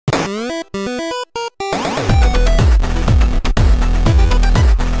Hello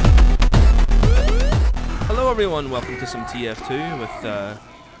everyone, welcome to some TF2 with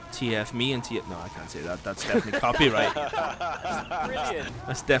TF me and TF... No, I can't say that. That's definitely copyright. Brilliant.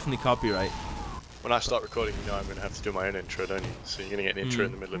 That's definitely copyright. When I start recording, you know I'm going to have to do my own intro, don't you? So you're going to get an intro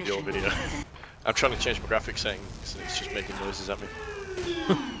in the middle of your video. I'm trying to change my graphics settings and it's just making noises at me.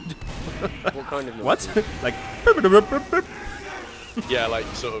 What kind of What? noises? Like... Yeah, like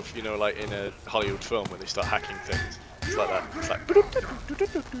sort of, you know, like in a Hollywood film when they start hacking things. It's like that. It's like...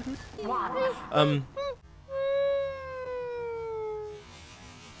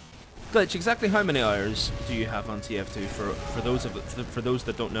 Glitch, exactly how many hours do you have on TF2 for those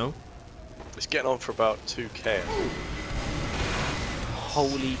that don't know? It's getting on for about 2K.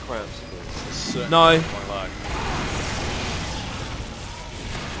 Holy crap. No. My life.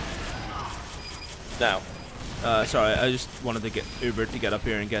 Now. Sorry, I just wanted to get Uber to get up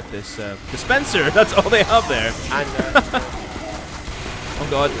here and get this dispenser. That's all they have there. And, oh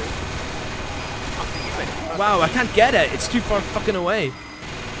god. Wow, I can't get it. It's too far fucking away.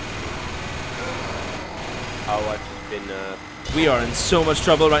 oh, I've just been, We are in so much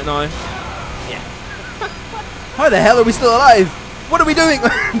trouble right now. yeah. How the hell are we still alive? What are we doing?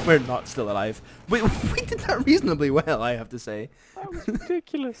 We're not still alive. We did that reasonably well, I have to say. That was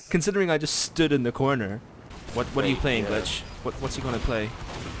ridiculous. Considering I just stood in the corner. What are you playing, yeah. Glitch? What's he gonna play?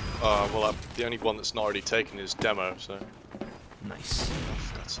 Well, the only one that's not already taken is demo, so... Nice. Oh,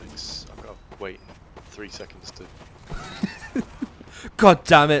 for God's sakes. I've got to wait 3 seconds to... God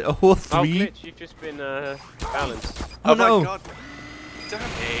damn it, a whole Oh, 3? Glitch, you've just been, balanced. Oh, my no. God! Damn it!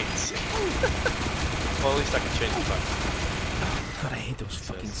 Well, at least I can change the time. God, I hate those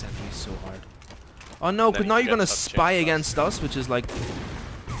fucking sentries so hard. Oh no, And but then now you you're gonna forget how to change spy the against us, which is like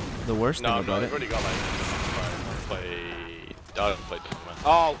the worst thing No, about I've it. already got like... I don't play Digimon.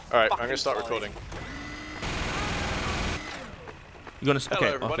 Oh, Alright, I'm gonna start recording. You're gonna Hello okay,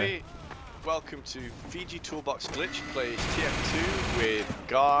 everybody, okay. welcome to Fiji Toolbox Glitch plays TF2 with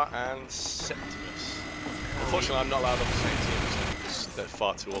Gar and Septimus. Unfortunately I'm not allowed on the same team because they're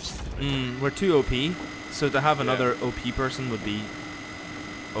far too awesome for me. We're too OP, so to have another OP person would be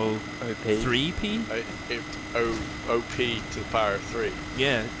O3P? OP to the power of 3.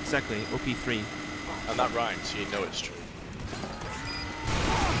 Yeah, exactly, OP3. And that rhymes, so you know it's true.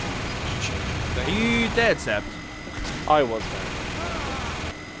 Are you dead, Sept? I was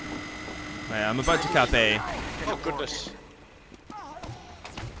there. Right, I'm about to cap A. Oh goodness.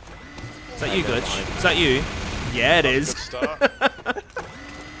 Is that you, Glitch? Is that you? Yeah, it is. Good start. What a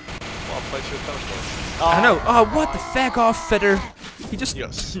place for a teleport. I know. Oh, what the feck off, fitter? He just... You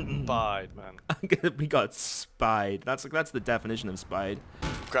got spied, man. We got spied. That's the definition of spied.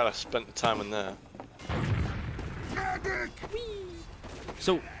 Glad I spent the time in there.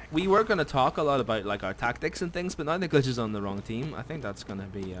 So we were gonna talk a lot about like our tactics and things, but now the Glitch is on the wrong team. I think that's gonna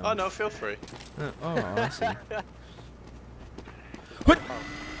be. Oh no, feel free. Oh, I see. What?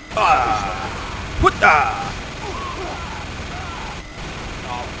 What? Okay.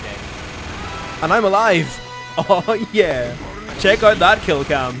 And I'm alive. Oh yeah. Check out that kill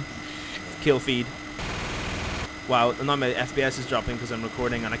cam. Kill feed. Wow, and now my FPS is dropping because I'm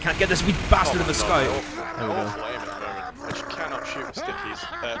recording and I can't get this wee bastard of a scout. There we go. Awful aim at the moment. I just cannot shoot with stickies.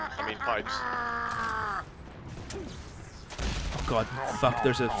 I mean pipes. Oh god, fuck,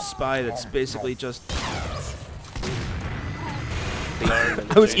 there's a spy that's basically just...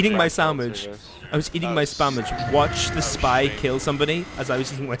 I was eating my sandwich. I was eating my sandwich. Watch the spy kill somebody as I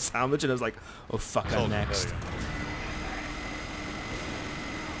was eating my sandwich and I was like, oh fuck, I'm next.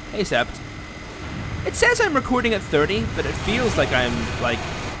 Hey Sept. It says I'm recording at 30, but it feels like I'm like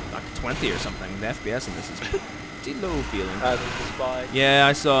 20 or something. The FPS in this is pretty low feeling. The spy. Yeah,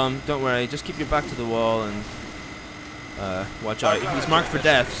 I saw him. Don't worry, just keep your back to the wall and watch out. He's marked for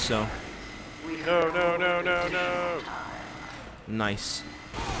death, so... No, no, no, no, no! Nice.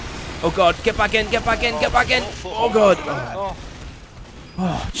 Oh god, get back in, get back in, get back in! Oh god! Oh.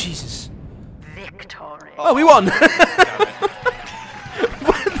 Oh, Jesus. Victory. Oh, we won!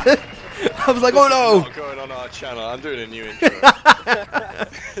 I was like, oh no! Not going on our channel, I'm doing a new intro.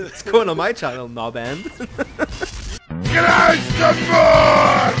 It's going on my channel, knob end.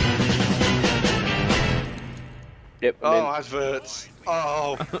 Yep. Oh, adverts.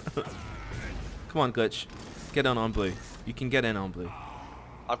 Oh. Come on, Glitch. Get on blue. You can get in on blue.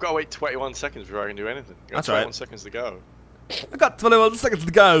 I've got to wait 21 seconds before I can do anything. I've got That's 21 right. seconds to go. I got 21 seconds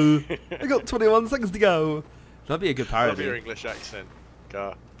to go! I got 21 seconds to go! That'd be a good Love your parody. English accent.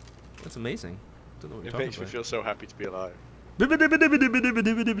 God. That's amazing. Don't know what you're It talking makes me about. feel so happy to be alive.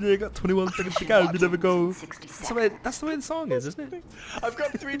 I got 21 seconds to go. You never go. That's the way the song is, isn't it? I've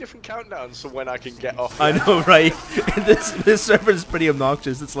got 3 different countdowns for when I can get off. I know, right? This server is pretty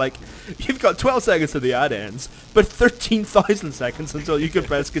obnoxious. It's like you've got 12 seconds to the ad ends, but 13,000 seconds until you can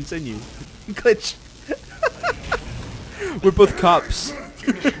press continue. Glitch. We're both cops.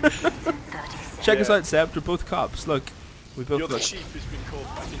 Check us out, Sept. We're both cops. Look, we both. You're the look. chief who's been called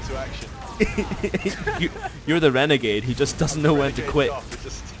back into action. You're the renegade who just doesn't know when to quit.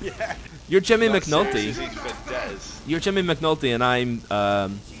 Yeah. You're Jimmy Not McNulty. seriously, these vendettas. You're Jimmy McNulty, and I'm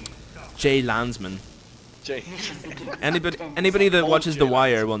Jay Landsman. Anybody that watches The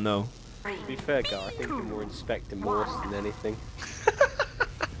Wire will know. To be fair, Gar, I think you're more Inspector Morse than anything.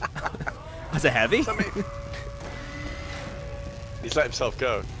 As a heavy? He's let himself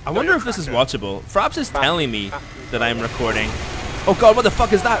go. I wonder if this is watchable. Fraps is telling me that I'm recording. Oh god, what the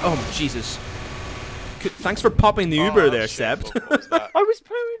fuck is that? Oh Jesus. Thanks for popping the Uber there, shit. Sept. What was that? I was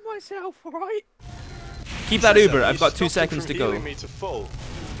pooing myself, alright? Keep that Uber. You I've got 2 stopped seconds him from to go. healing me to full.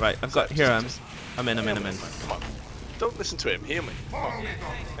 Right, I've got. Here I am. I'm in. Come on. Don't listen to him. Heal me. Come on.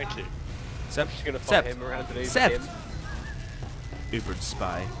 Thank you. Sept. Just gonna follow Sept. him around and over Sept. him. Ubered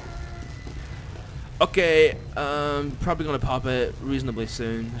spy. Okay, probably gonna pop it reasonably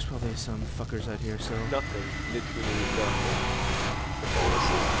soon. There's probably some fuckers out here, so Nothing. Literally nothing.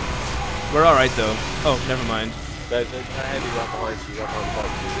 we're all right though. Oh, never mind. There's a heavy right behind you, right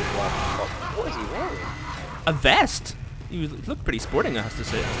behind you. What is he wearing? A vest. You look pretty sporting, has to be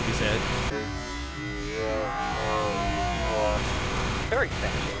said. Very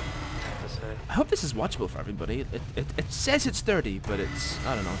fashion. I hope this is watchable for everybody. It says it's 30, but it's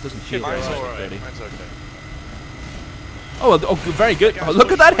I don't know. It doesn't feel very Mine's like alright. 30. Mine's okay. Oh, very good. Guys, Oh,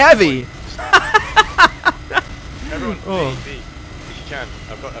 look at that push heavy. Everyone, Oh. B. If you can.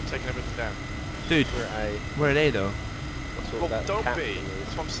 I've taken everything down. Dude, We're A. where are they though? What's all Well, that don't cat B. thing is?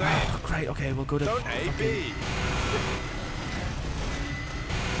 That's what I'm saying. Oh, great. Okay, we'll go to. Don't A, B.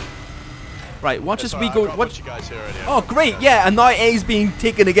 Right, watch as we I've go. got a Watch. bunch of guys here already. Oh, great. Yeah, and now A's being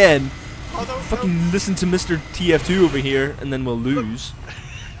taken again. Oh, don't, Fucking listen to Mr. TF2 over here, and then we'll lose.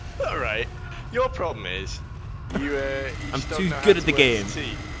 Alright. Your problem is, you I'm just don't too know how good to at the work game. as a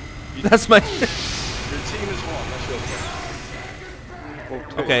team. That's my. Your team is one, that's your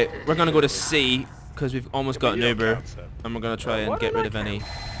problem. Okay, we're gonna go to C because we've almost got an You don't Uber, count, so. and we're gonna try and why get don't rid I of any.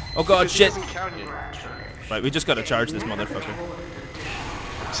 Oh god, Because he shit! doesn't count you. Right, we just gotta charge this motherfucker.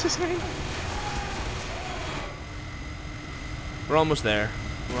 What's his name? We're almost there.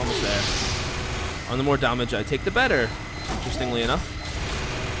 We're almost there. And the more damage I take, the better. Interestingly enough.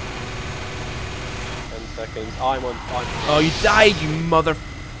 10 seconds. I'm on. Oh, you died, you mother.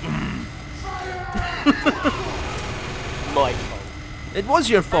 My fault. It was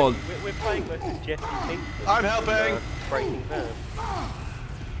your fault. We're playing versus Jesse Pink. I'm helping. Breaking Bad.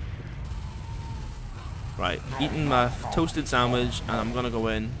 Right, eating my toasted sandwich, and I'm gonna go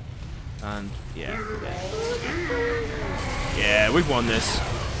in. And yeah. Yeah, we've won this.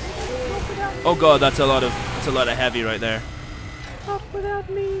 Oh god, that's a lot of heavy right there. Not without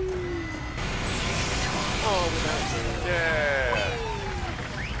me. Oh, without me. Yeah.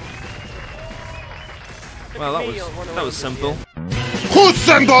 Well, that was simple. Who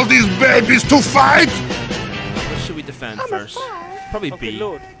sent all these babies to fight? What should we defend first? Probably Oh, B. good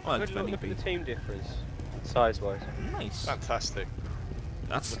lord. Oh, Good lord, defending look B. at the team difference. Size-wise. Nice. Fantastic.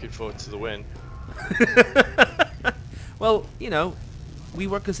 That's Looking forward to the win. well, you know, we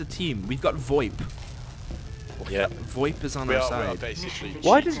work as a team. We've got VoIP. Yeah. VoIP is on We our are side. basically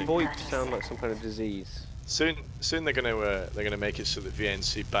Why does cheating. VoIP sound like some kind of disease? Soon they're gonna make it so that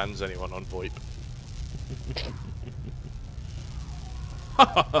VNC bans anyone on VoIP.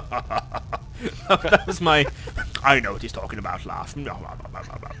 That was my. I know what he's talking about. Laugh. We should-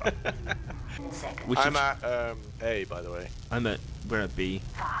 I'm at A, by the way. We're at B,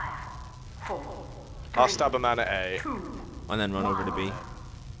 I'll stab a man at A. and then run over to B.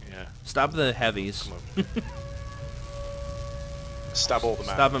 Yeah. Stab the heavies. Come on. Stab all the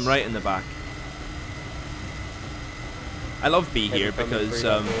man. Stab him right in the back. I love B Heavy here coming because through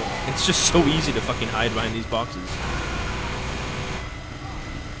that door. it's just so easy to fucking hide behind these boxes.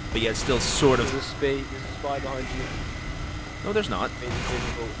 But yet still sort There's a of. spy behind you. No, there's not.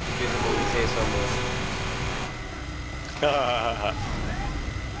 Invisible. He's here somewhere.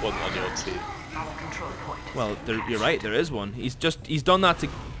 One on your team. Well, you're right. There is one. He's done that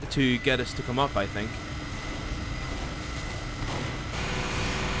to get us to come up, I think.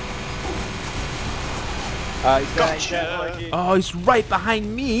 He's there behind you. Oh, he's right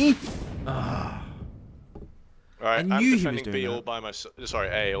behind me. Ah. Alright, I I'm knew he was defending doing B that. all by myself. Sorry,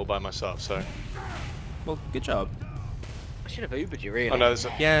 A all by myself, so. Well, good job. should have Ubered you, really. Oh no, there's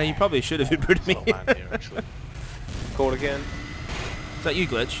a Yeah, you probably should have Ubered me. little man here actually. Call again. Is that you,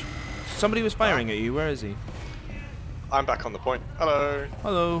 Glitch? Somebody was firing at you. Where is he? I'm back on the point. Hello.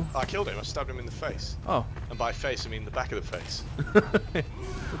 Hello. I killed him. I stabbed him in the face. Oh. And by face, I mean the back of the face. The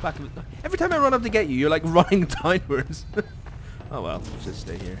back of it. Every time I run up to get you, you're like running downwards. Oh well, let's just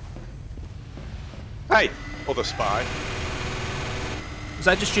stay here. Hey, other spy. Was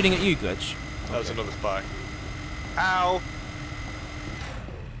I just shooting at you, Glitch? That was another spy. Ow.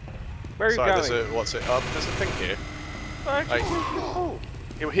 Where are you Sorry, going? there's a there's a thing here. Actually, Like,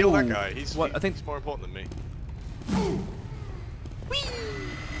 he'll heal that guy. He's What? I think- he's more important than me.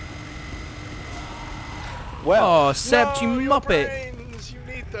 well, Oh, Sept, No, you your muppet! brains, you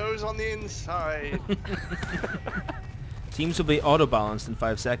need those on the inside. Teams will be auto-balanced in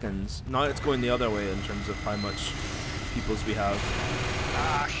 5 seconds. Now it's going the other way in terms of how much peoples we have.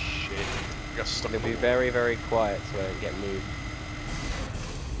 Ah shit. I got stuck it'll in be the very, very quiet so I don't get moved.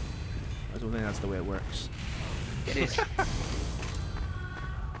 I don't think that's the way it works. It is.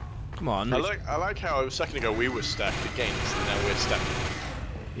 Come on. I like how a second ago we were stacked against and now we're stacked.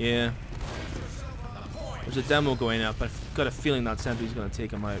 Yeah. There's a demo going up. I've got a feeling that sentry's going to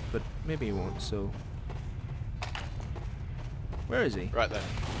take him out, but maybe he won't, so... Where is he? Right there.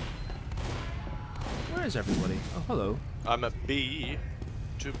 Where is everybody? Oh, hello. I'm a bee.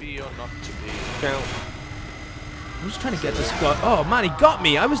 To be or not to be. Count. I'm just trying to get this guy. Oh man, he got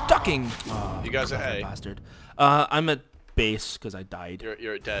me! I was ducking! Oh, You guys are clever A? bastard. I'm at base, because I died.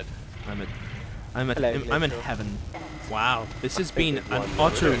 You're dead. I'm in heaven. Wow, this has been it's an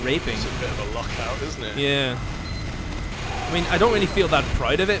one. utter raping. It's a bit of a lockout, isn't it? Yeah. I mean, I don't really feel that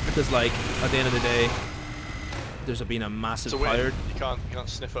proud of it, because like, at the end of the day, there's been a massive It's a win. cloud. You can't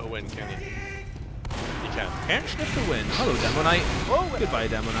sniff at a win, can you? You can. Can't sniff the win. Hello, Demonite. Oh, Goodbye,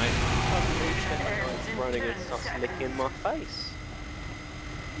 Demonite. running and starts licking my face.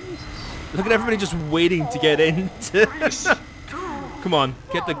 Look at everybody just waiting to get in. Come on,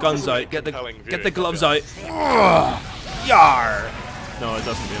 get the guns out. Get the gloves out. Ugh, yar. No, it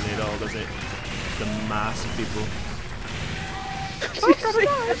doesn't really at all, does it? The mass of people.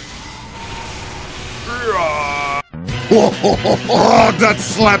 Oh, that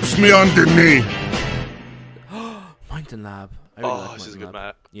slaps me on the knee. Mountain Lab. I really Oh, like this is a Mountain good Lab.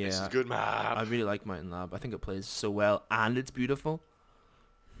 map. Yeah, This is a good map. I really like Mountain Lab. I think it plays so well, and it's beautiful.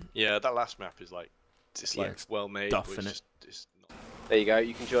 Yeah, that last map is like, it's Yeah, like it's well made. duff, but it's innit? just, it's not. There you go,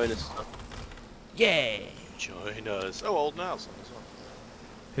 you can join us. Yeah. Join us. Oh, Old Niall's on as well.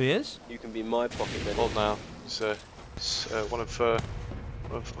 Who is? You can be my pocket minute. Old Niall. It's one of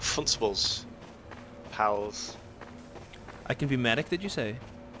Funsible's pals. I can be medic, did you say?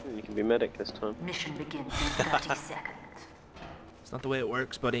 You can be medic this time. Mission begins in 30 seconds. It's not the way it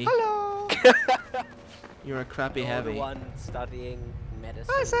works, buddy. Hello! You're a crappy You're heavy. the one studying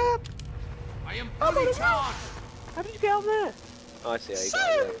medicine. I am fully charged. How did you get on there? I see how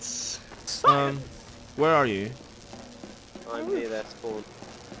you got there. Where are you? I'm near their spawn.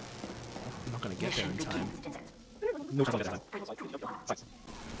 I'm not gonna get there Mission in time. begins in...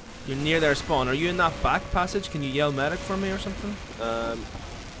 You're near their spawn. Are you in that back passage? Can you yell medic for me or something?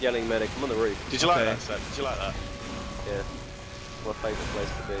 Yelling medic. I'm on the roof. Did you like Okay. that, Seb? Did you like that? Yeah. My favourite place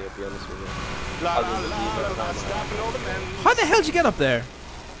to be, I'll be honest with you. La, Other la, than la, the la, email stabbing all the men. How the hell did you get up there?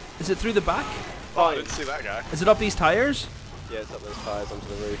 Is it through the back? Oh, I didn't see that guy. Is it up these tires? Yeah, it's up those tires onto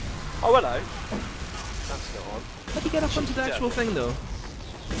the roof. Oh, hello. That's not on. How do you get up onto the actual thing though?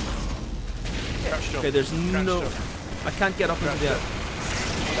 Crouch jump. Okay, there's Crouch no... jump. I can't get up into the...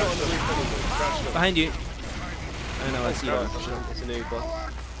 Crouch jump. Crouch jump. Behind you. I know, I see that. It's an Uber.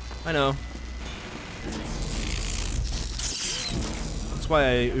 I know. That's why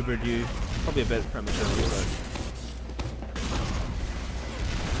I Ubered you. Probably a bit prematurely, but...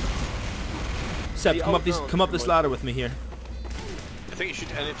 Seb, come up this ladder with me here. I think you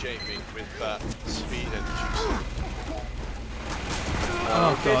should energiate me with that speed energy.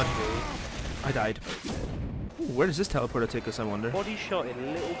 Oh god. I died. Ooh, where does this teleporter take us, I wonder? Body shot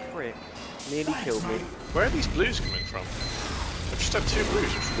in little prick. Nearly killed me. Where are these blues coming from? I've just had 2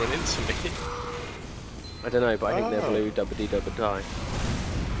 blues which run into me. I don't know, but I think they're blue double die.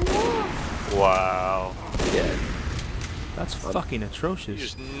 Wow. Yeah. That's fucking You atrocious.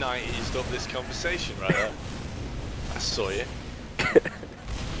 just 90'd up this conversation right there. I saw you.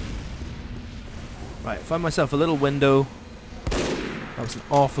 Right, find myself a little window. That was an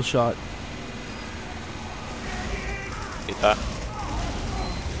awful shot. Eat that.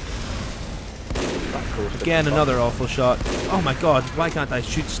 Again, another awful shot. Oh my god, why can't I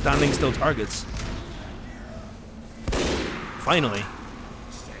shoot standing still targets?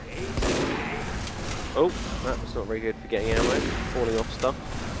 Oh, that was not very good for getting ammo. Falling off stuff.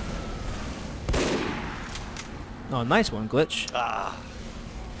 Oh, nice one, Glitch. Ah.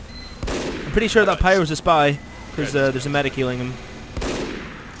 I'm pretty sure that Pyro's a spy, because there's a medic healing him.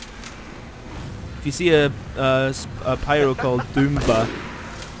 If you see a Pyro called Doomba,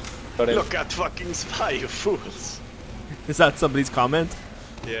 Look at fucking spy, you fools. is that somebody's comment?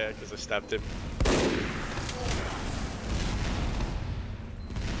 Yeah, because I stabbed him.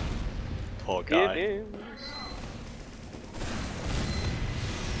 Poor guy.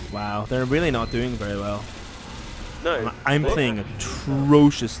 Wow, they're really not doing very well. No. I'm playing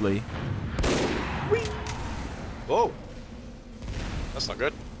atrociously. Whoa. That's not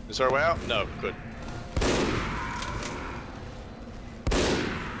good. Is there a way out? No, good.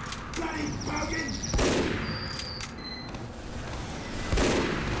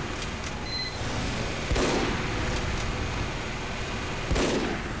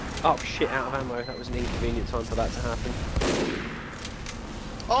 Oh shit, out of ammo. That was an inconvenient time for that to happen.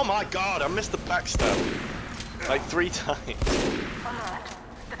 Oh my god, I missed the backstab. Like 3 times. Alert.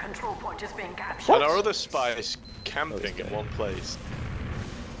 The control point is being captured. And our other spy is camping in one place.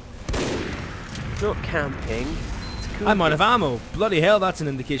 It's not camping. It's I'm out of ammo. Bloody hell, that's an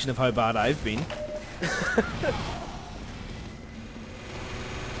indication of how bad I've been.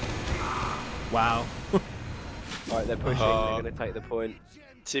 Wow. Right, they're pushing. They're going to take the point.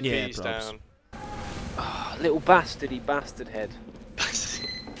 TP's Yeah, props. down. Oh, little bastardy bastard head.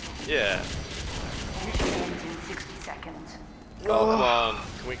 Yeah. Mission ends in 60 seconds. Oh, come on.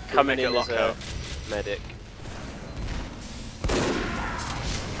 Can we Coming make in a as a lockout? medic.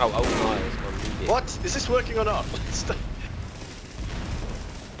 Oh, Miles on immediate. What? Is this working or not? Are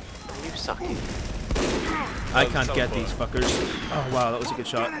you sucking? I can't get these fuckers. Oh wow, that was a good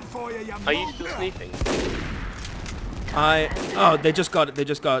shot. Are you still sneaking? Oh, they just got it. They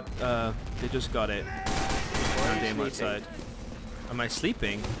just got it. Damn outside. Am I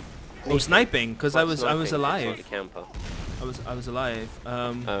sleeping? Oh, sniping, because I was alive. Camper. I was alive.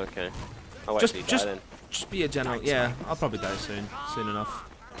 Oh, okay. I'll Just actually die then. just be a general. Yeah, I'll probably die soon enough.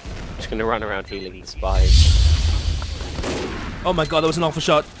 Just gonna run around healing the spies. Oh my god, that was an awful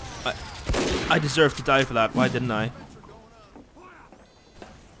shot. I deserved to die for that. Why didn't I?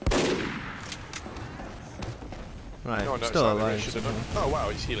 Right, No, no, still sorry, I alive. should have done. Oh wow,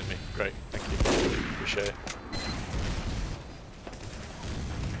 he's healing me. Great, thank you. Appreciate it.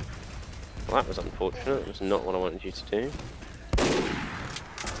 Well, that was unfortunate. It was not what I wanted you to do.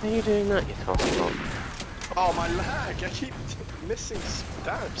 How are you doing that, you tosspot? Oh my lag! I keep missing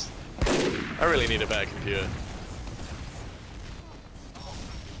stabs. I really need a better computer.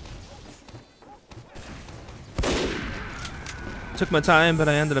 Took my time, but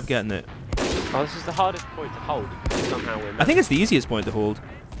I ended up getting it. Oh, this is the hardest point to hold. Somehow we're I think it's the easiest point to hold.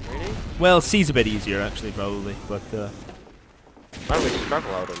 Really? Well, C's a bit easier, actually, probably, but I would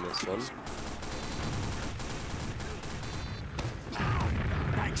struggle out on this one.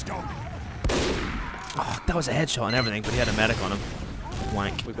 oh, that was a headshot and everything, but he had a medic on him.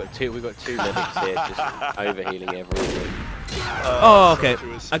 Wank. We've got two medics here just overhealing everything. Oh, okay.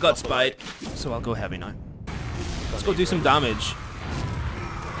 I got spied, so I'll go heavy now. Let's go do some damage.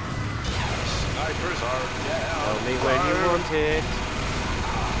 Snipers are Tell me when you want it.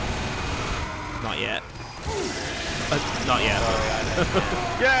 Not yet. Not yet.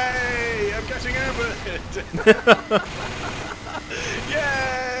 Yay! I'm getting Ubered!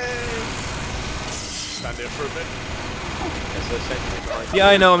 Yay! Stand here for a bit. Yeah,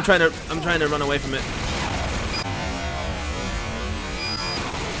 I know. I'm trying to run away from it.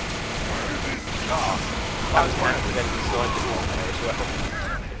 That was one accidental sniping one there as well.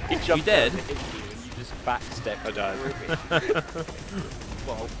 He jumped dead? over into you and you just backstepped. I died.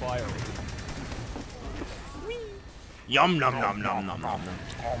 While firing. Yum nom nom nom nom nom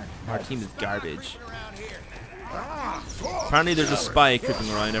nom. Our team is garbage. Apparently there's a spy creeping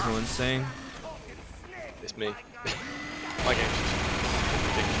around, everyone's saying. It's me. My game's just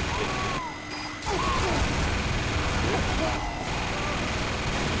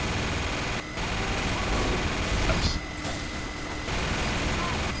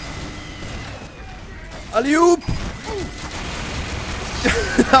Alley-oop!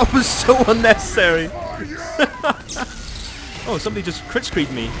 That was so unnecessary. Oh, somebody just crit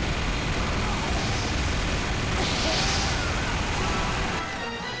screamed me.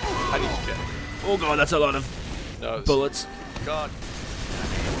 I need to get. Oh god, that's a lot of bullets. God.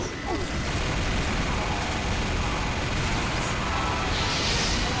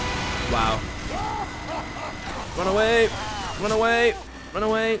 Wow. Run away! Run away! Run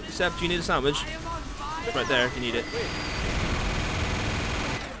away! Seb, do you need a sandwich? Right there, if you need it.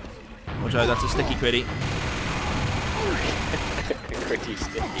 Watch out, that's a sticky critty. Pretty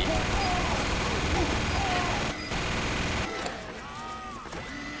sticky.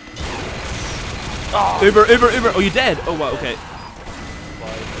 Oh. Uber, Uber, Uber. Oh, you dead? Oh, wow, okay.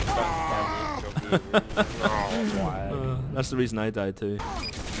 That's the reason I died too.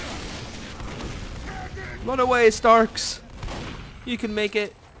 Run away, Starks! You can make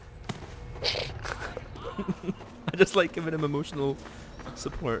it. I just like giving him emotional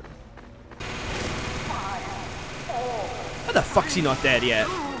support. How the fuck's he not dead yet?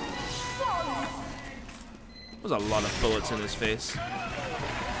 There's a lot of bullets in his face.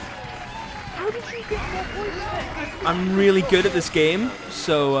 How did you get more points? I'm really good at this game,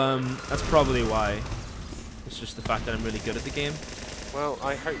 so that's probably why. It's just the fact that I'm really good at the game. Well,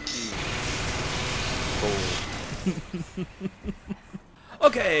 I hope you fall.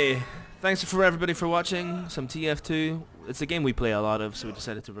 Okay, thanks for everybody for watching some TF2. It's a game we play a lot of, so we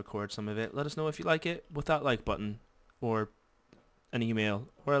decided to record some of it. Let us know if you like it with that like button, or an email,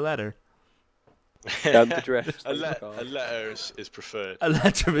 or a letter. Down the dress. A letter is preferred. A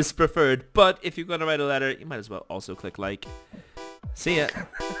letter is preferred, but if you're going to write a letter, you might as well also click like. See ya.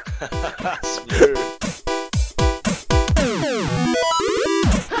 Smooth.